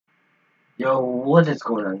Yo, what is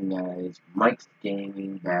going on, guys? Mike's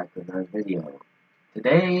Gaming back with another video.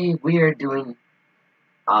 Today we are doing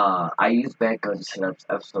I use bad gun setups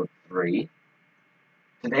episode 3.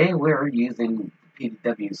 Today we're using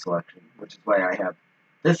PDW selection, which is why I have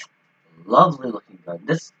this lovely looking gun.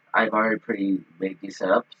 This I've already pretty made these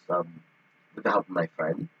setups with the help of my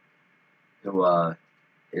friend who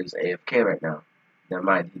is AFK right now. Never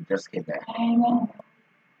mind, he just came back.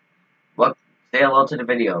 What? Say hello to the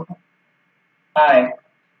video. Hi.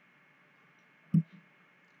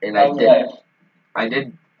 And How's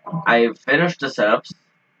I finished the setups.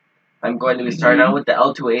 I'm going to be starting out with the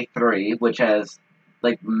L2A3, which has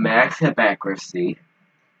like max hip accuracy.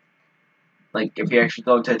 Like if you actually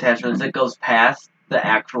go into attachments, it goes past the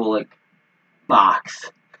actual like box.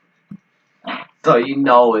 So you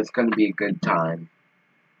know it's gonna be a good time.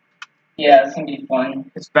 Yeah, it's gonna be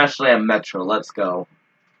fun. Especially on Metro. Let's go.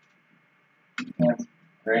 That's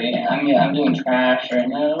great. I'm doing trash right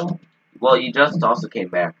now. Well, you just also came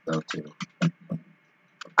back though too.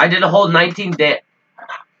 I did a whole 19 damage.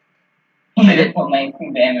 I put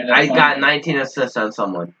 19 damage. I got 19 assists on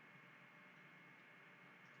someone.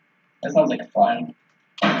 That sounds like fun.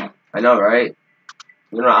 I know, right?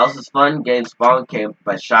 You know what else is fun? Getting spawn camped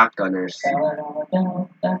by shotgunners.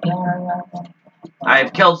 I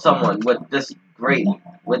have killed someone with this great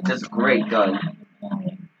gun.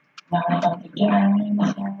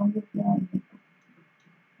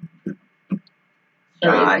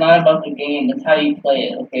 Sir, it's not about the game, it's how you play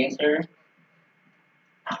it, okay, sir?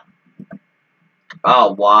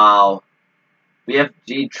 Oh, wow.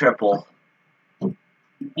 BFG triple.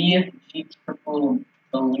 BFG triple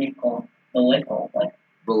bellical. What?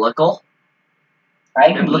 Bellical?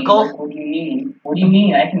 I can Biblical? English. What do you mean? What do you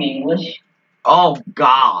mean I can English? Oh,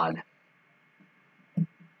 God.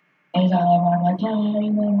 I'm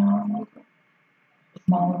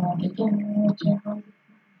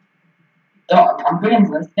putting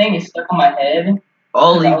this thing is stuck on my head.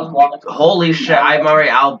 Holy shit, I'm already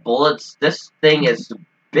out of bullets. This thing is a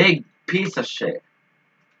big piece of shit.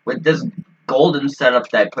 With this golden setup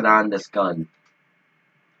that I put on this gun.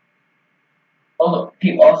 Also,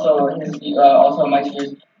 my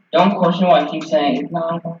teachers, don't question what I keep saying. It's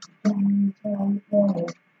not.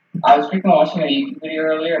 I was freaking watching a YouTube video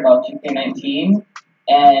earlier about 2K19,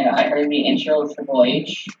 and I heard the intro of Triple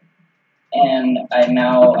H, and I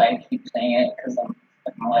keep saying it because I'm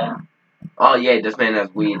stuck in my head. Oh yeah, this man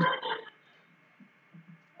has weed.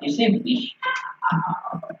 You say weed?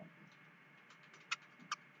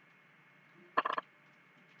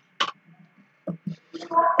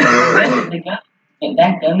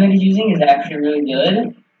 That gun that he's using is actually really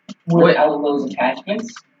good without those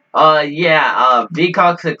attachments. Yeah,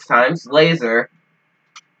 VCOG 6 times, laser,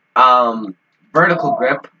 vertical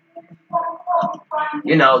grip.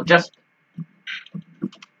 You know,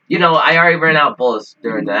 I already ran out of bullets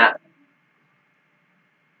during that.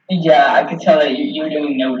 Yeah, I could tell that you were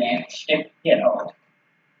doing no damage.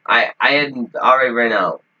 I had already ran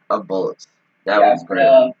out of bullets. That was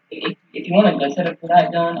great. If you want a good setup for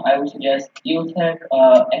that gun, I would suggest EOTech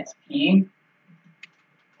XP.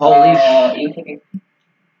 Holy EOTech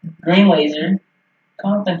green laser,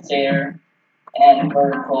 compensator, and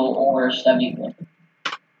vertical or stubby grip.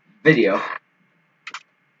 Video.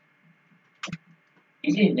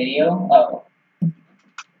 You see video? Oh.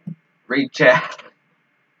 Read chat.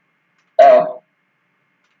 Oh.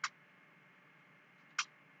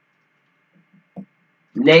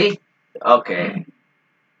 Nate? Okay.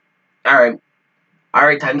 Alright.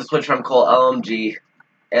 Alright, time to switch from Cole LMG.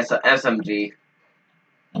 SMG.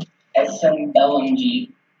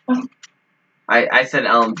 SMLMG. I said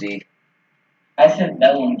LMG. I said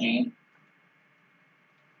LMG.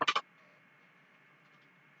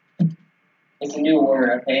 It's a new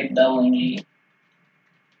word, okay? LMG.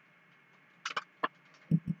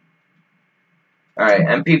 Alright,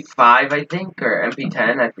 MP5 I think, or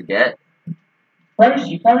MP10, I forget.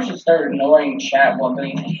 You probably should start ignoring chat while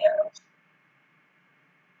doing videos.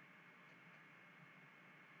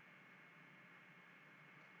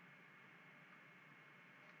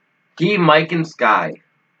 Key, Mike, and Sky.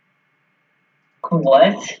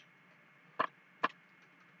 What?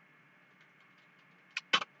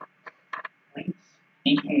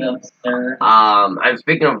 Speaking of, sir. I'm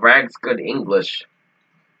speaking of Rag's good English.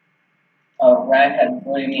 Oh,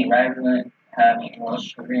 what do you mean? Rag doesn't have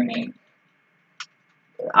English. What do you mean?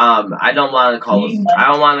 I don't want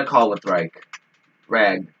to call with Rag.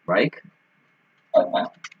 Rag? Okay.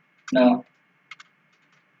 No.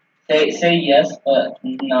 Say yes, but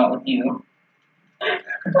not with you.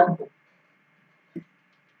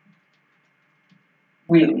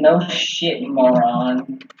 Wait, no shit,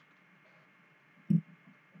 moron.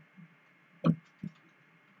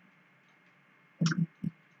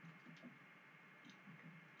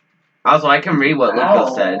 Also, I can read what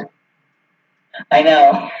Lucas said. I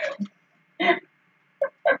know.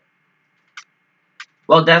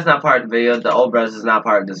 Well, that's not part of the video. The old bros is not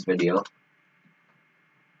part of this video.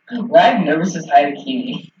 Rag never says hi to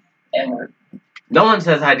Kiwi. Ever. No one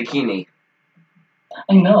says hi to Keeney.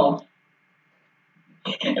 I know.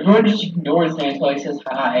 Everyone just ignores him until he says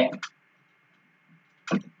hi.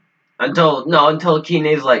 Until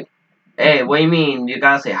Keeney's like, hey, what do you mean? You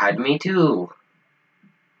gotta say hi to me too.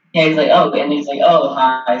 Yeah, he's like, oh, and he's like, oh,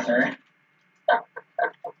 hi, sir.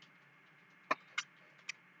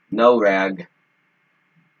 No, Rag.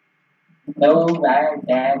 No rag,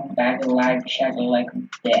 dad, bag of lag, shag of like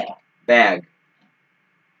that. Bag.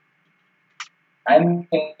 I'm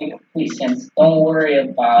making complete sense. Don't worry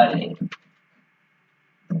about it.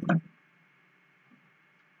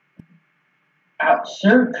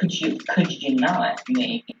 Sir, could you not,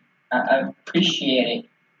 mate? I appreciate it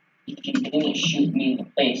if you didn't shoot me in the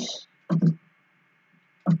face.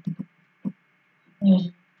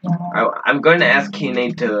 I'm going to ask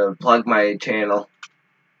Keeney to plug my channel.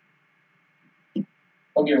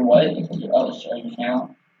 Oh, your what? Oh, sorry,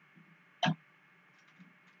 now.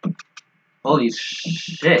 Holy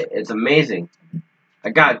shit, it's amazing. I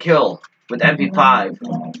got a kill with MP5.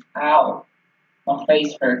 Ow. My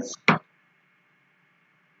face hurts.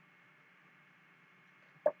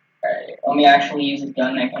 Alright, let me actually use a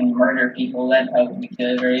gun that can murder people. That'd probably be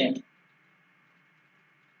good, right?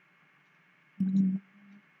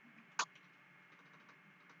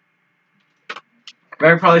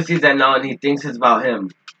 Barry probably sees that now and he thinks it's about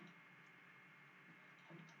him.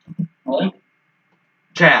 What?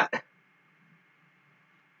 Chat.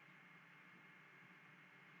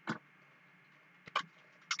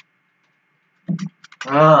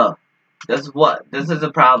 This is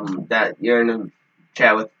a problem that you're in a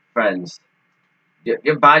chat with friends.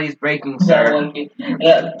 Your body's breaking, sir.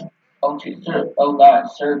 Yeah. Okay, sir. Oh God,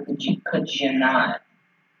 sir, could you not,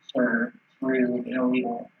 sir? It's rude and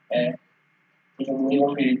illegal. Okay, it's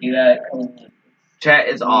illegal for you to do that because Chat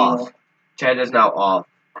is off. Chat is now off.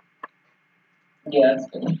 Yeah, that's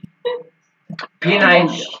good.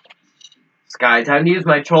 P90. Sky, time to use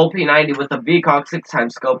my Troll P90 with a VCOG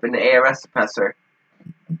 6x scope and the ARS suppressor.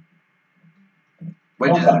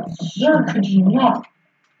 Which is... God, sir, could you not?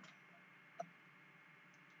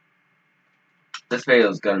 This video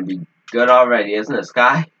is gonna be good already, isn't it,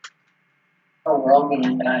 Sky? Oh, we're all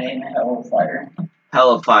gonna die in hell of fire.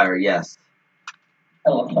 Hell of fire, yes.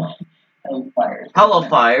 Hell of fire. Hell of fire. Hell of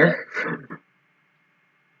fire.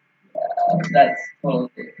 That's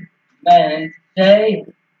totally man. Today.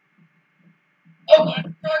 Oh my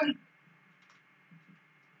God.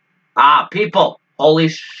 Ah, people! Holy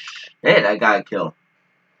shit, I got a kill.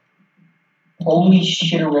 Holy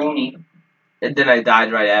shitteroni. And then I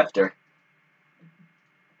died right after.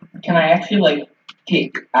 Can I actually, like,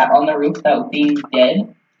 get out on the roof without being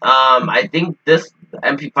dead? I think this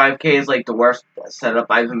MP5K is, like, the worst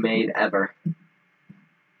setup I've made ever.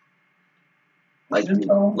 Like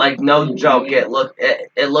no joke, it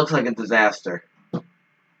looks like a disaster.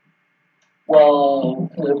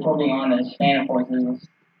 Well, if we're being honest, Phantom Force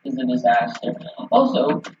is a disaster.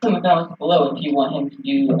 Also, put in the comments below if you want him to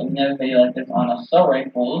do another video like this on assault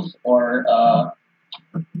rifles or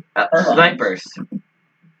snipers.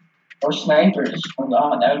 Or snipers. Oh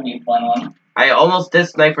God, that would be a fun one. I almost did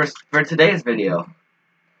snipers for today's video.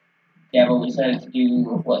 Yeah, but we decided to do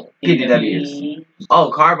what? PDWs.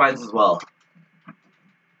 Oh, carbines as well.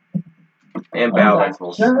 And battle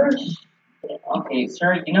rifles. Okay,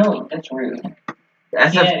 sir, you know, that's rude.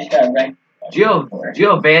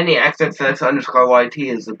 Giovanni XXX_YT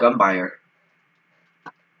is a gun buyer.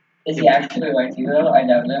 Is he actually YT though? I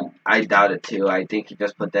doubt it. I doubt it too. I think he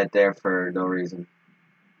just put that there for no reason.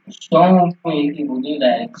 So many people do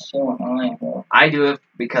that. It's so annoying, bro. I do it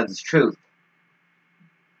because it's truth.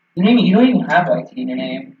 You don't even have YT in your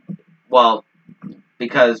name. Well,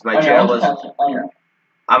 because my channel was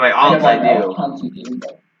on my alts. I do.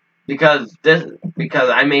 Because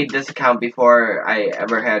I made this account before I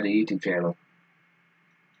ever had a YouTube channel.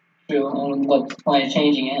 True. And what's the point of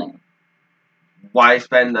changing it? Why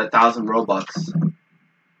spend 1,000 Robux?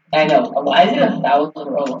 I know. Why is it 1,000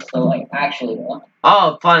 Robux? So like actually though.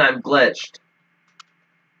 Oh, fun! I'm glitched.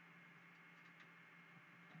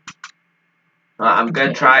 I'm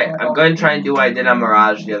gonna try and do what I did on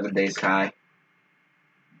Mirage the other day, Sky.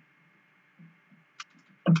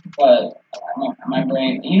 But my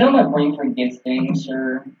brain, you know, my brain forgets things,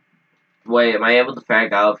 or. Wait, am I able to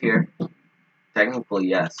frag out of here? Technically,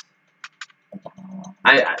 yes.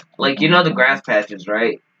 I like, you know, the grass patches,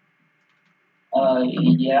 right?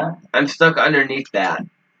 Yeah. I'm stuck underneath that.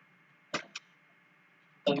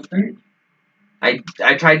 The fruit? I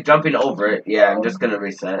tried jumping over it. Yeah, I'm just gonna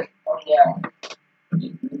reset. Oh, yeah.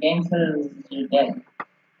 The game says you're dead.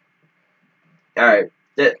 Alright.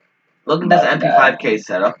 Look at this MP5K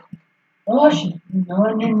setup. Gosh.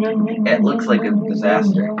 No. It looks like a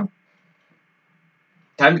disaster.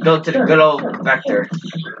 Time to go to the good old vector.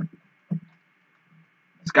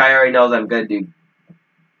 This guy already knows I'm gonna do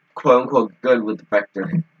quote unquote good with the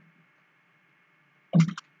vector.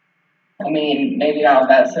 I mean, maybe not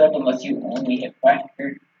that setup unless you only hit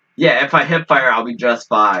fire. Yeah, if I hit fire, I'll be just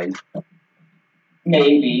fine.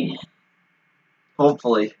 Maybe.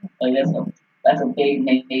 Hopefully. Like that's a big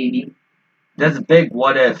maybe. That's a big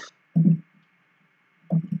what if.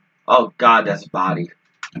 Oh god, that's a body.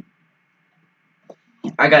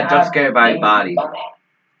 I got jump scared by a body.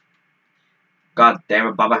 God damn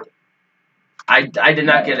it, Baba. I did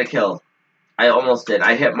not get a kill. I almost did.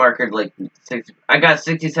 I hit marker like 60. I got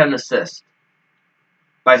 67 assists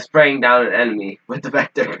by spraying down an enemy with the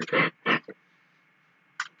vector.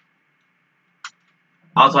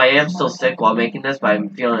 Also, I am still sick while making this, but I'm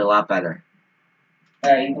feeling a lot better.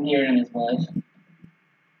 You can hear it in his voice.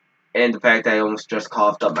 And the fact that I almost just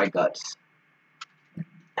coughed up my guts.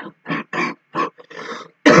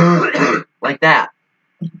 Like that.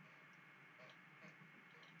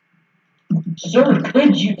 Sir,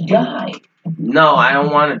 could you die? No, I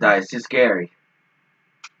don't want to die. It's too scary.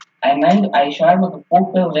 I shot him with a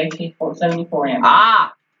full fill of AK-74 ammo.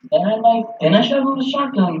 Ah! Then I shot him with a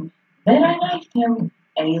shotgun. Then I knifed him,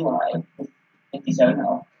 and he's alive. 57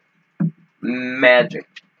 health. Magic.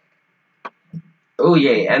 Oh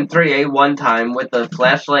yeah, M3A one time with the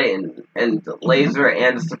flashlight and laser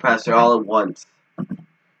and the suppressor all at once.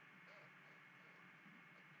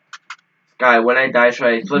 Guy, when I die, should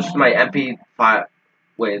I switch to my MP5?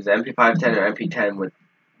 Wait, is it MP510 or MP10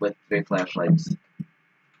 with 3 flashlights?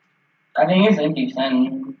 I think it's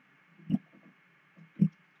MP10.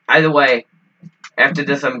 Either way, after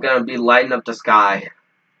this, I'm gonna be lighting up the sky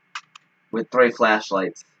with 3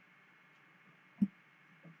 flashlights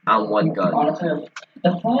on one gun. Honestly,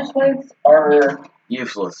 the flashlights are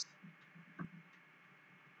Useless.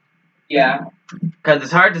 yeah. Because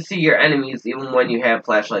it's hard to see your enemies even when you have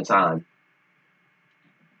flashlights on.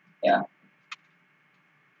 Yeah.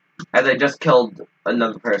 As I just killed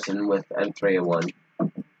another person with M301.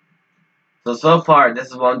 So far, this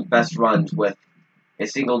is one of the best runs with a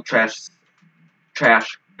single trash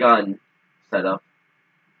gun setup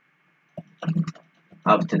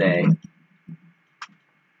of today.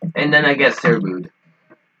 And then I get servoed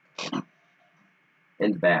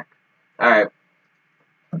in the back. Alright.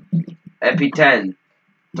 MP10.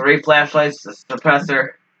 3 flashlights, a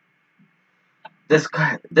suppressor. This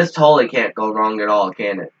totally can't go wrong at all,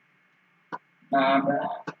 can it?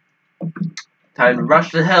 Time to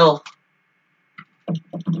rush the hill.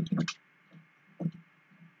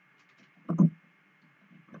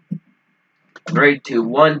 Three, 2,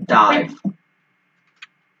 1, dive.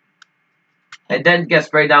 And then get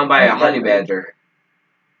sprayed down by a honey badger.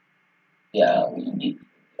 Yeah,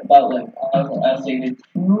 about like I'll say the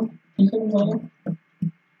 2 pieces.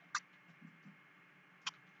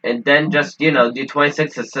 And then just, do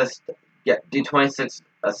 26 assist. Yeah, do 26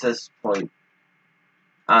 assist point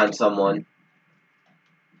on someone.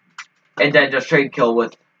 And then just trade kill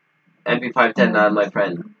with MP510 on my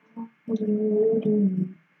friend.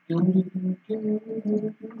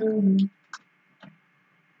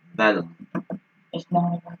 Venom. It's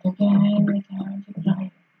not about the game, it's how to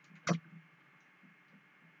play.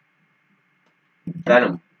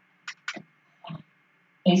 Venom.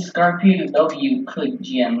 A Scar PDW could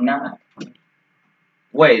GM not.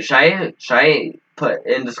 Wait, should I put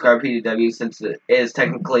in the Scar PDW since it is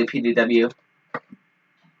technically PDW?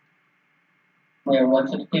 Wait,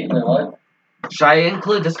 what's it? Wait, what? Should I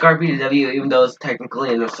include the Scar PDW even though it's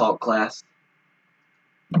technically an assault class?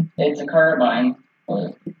 It's a carbine.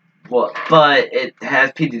 Well, but it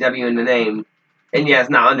has PDW in the name, and yeah, it's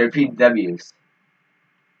not under PDWs.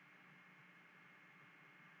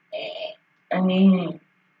 I mean,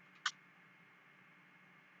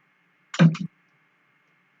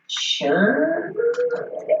 sure.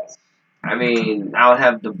 Yes. I mean, I would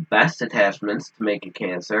have the best attachments to make a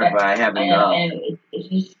cancer, but I have enough. And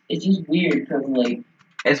it's just weird because like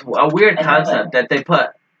It's a weird concept that they put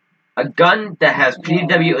a gun that has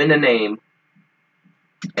PDW in the name,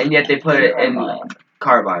 and yet they put it in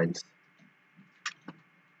carbines.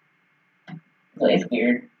 So it's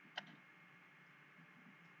weird.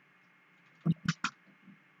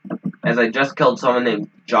 As I just killed someone named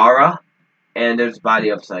Jara, and there's a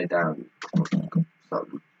body upside down.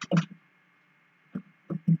 Something.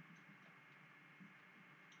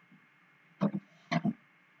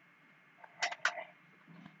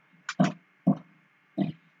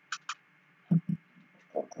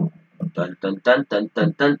 Dun dun dun dun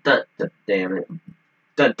dun dun dun dun. Damn it.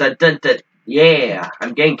 Dun dun dun dun. Yeah,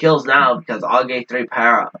 I'm getting kills now because I'll get 3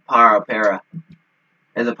 para.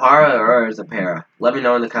 Is it para or is it para? Let me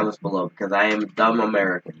know in the comments below because I am dumb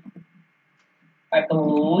American. I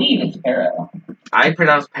believe it's para. I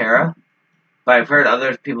pronounce para, but I've heard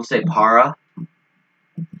other people say para.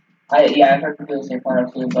 Yeah, I've heard people say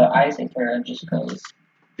para too, but I say para just because.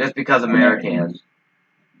 Just because Americans.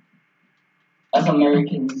 Us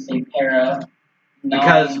Americans say para.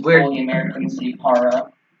 Because we're Americans say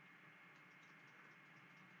para.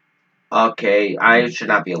 Okay, I should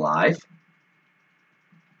not be alive.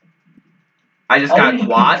 I just got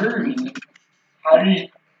quad.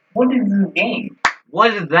 What is this game?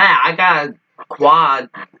 What is that? I got quad.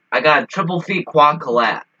 I got triple feet quad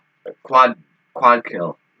collat. Quad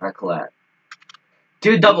kill, not collat.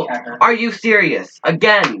 2 double. Are you serious?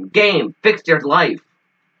 Again, game, fix your life.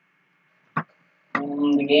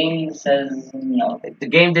 The game says no. The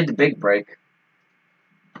game did the big break.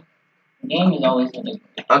 The game is always the big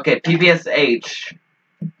break. Okay, PBSH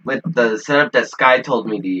with the setup that Sky told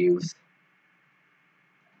me to use.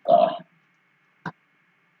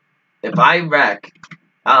 If I wreck,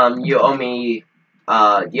 you owe me,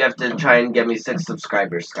 you have to try and get me 6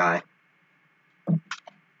 subscribers, Sky.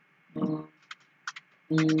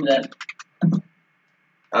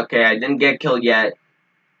 Okay, I didn't get killed yet.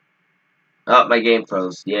 Oh, my game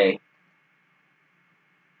froze. Yay.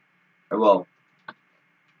 Or, well.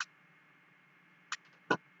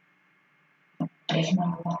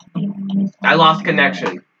 I lost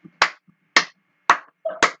connection.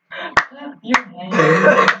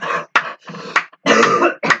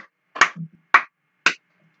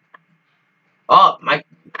 Oh, my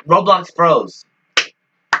Roblox froze.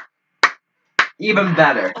 Even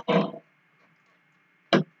better. Oh,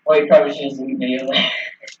 you probably should have seen the video.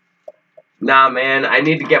 Nah, man, I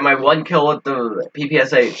need to get my 1 kill with the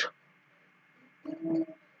PPSH.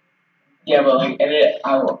 Yeah, but like edit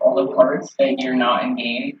out all the parts that you're not in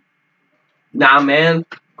game. Nah, man,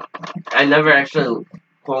 I never actually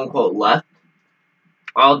quote unquote left.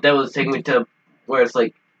 All it did was take me to where it's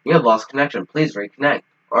like, you have lost connection, please reconnect.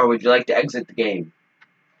 Or would you like to exit the game?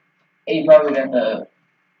 You probably got the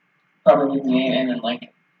leave the game and then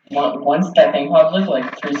like once that thing pops up,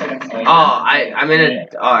 like 3 seconds later. Oh, I'm in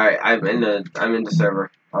it. Alright, I'm in the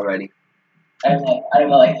server already. I don't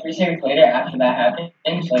know, like 3 seconds later after that happened,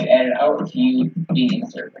 just like edit out to you being in the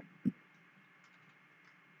server.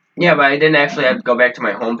 Yeah, but I didn't actually have to go back to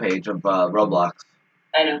my homepage of Roblox.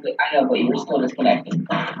 I know, but you were still disconnected.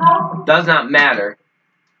 Does not matter.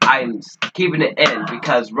 I'm keeping it in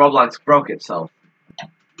because Roblox broke itself.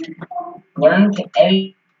 Learn to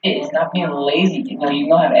edit. Stop being lazy. You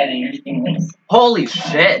know how to edit. You're just being lazy. Holy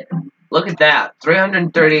shit! Look at that.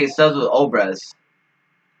 338 subs with Obres.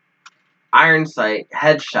 Iron Sight,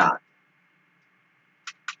 headshot.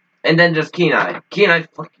 And then just Kenai. Kenai,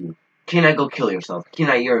 fuck you. Kenai, go kill yourself.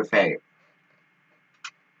 Kenai, you're a faggot.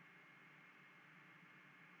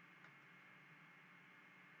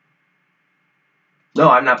 No,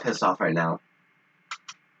 I'm not pissed off right now.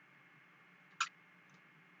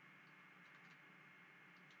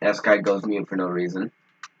 That guy goes mute for no reason.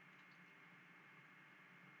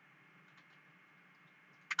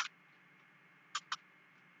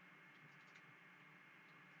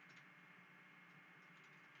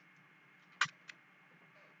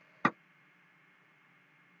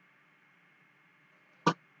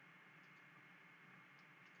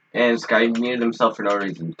 And Sky muted himself for no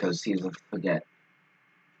reason because he's a forget.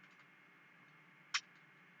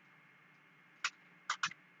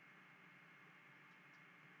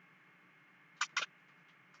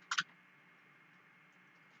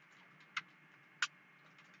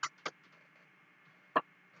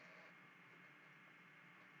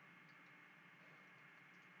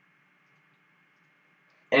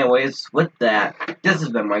 Anyways, with that, this has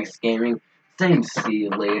been Mike's Gaming. Saying see you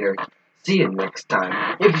later. See you next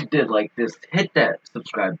time. If you did like this, hit that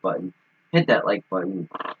subscribe button. Hit that like button.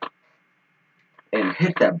 And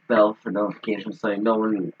hit that bell for notifications so you know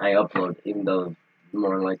when I upload, even though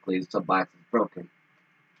more likely the box is broken.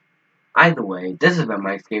 Either way, this has been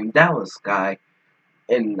Mike's Game. That was Sky.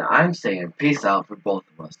 And I'm saying peace out for both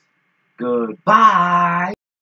of us. Goodbye!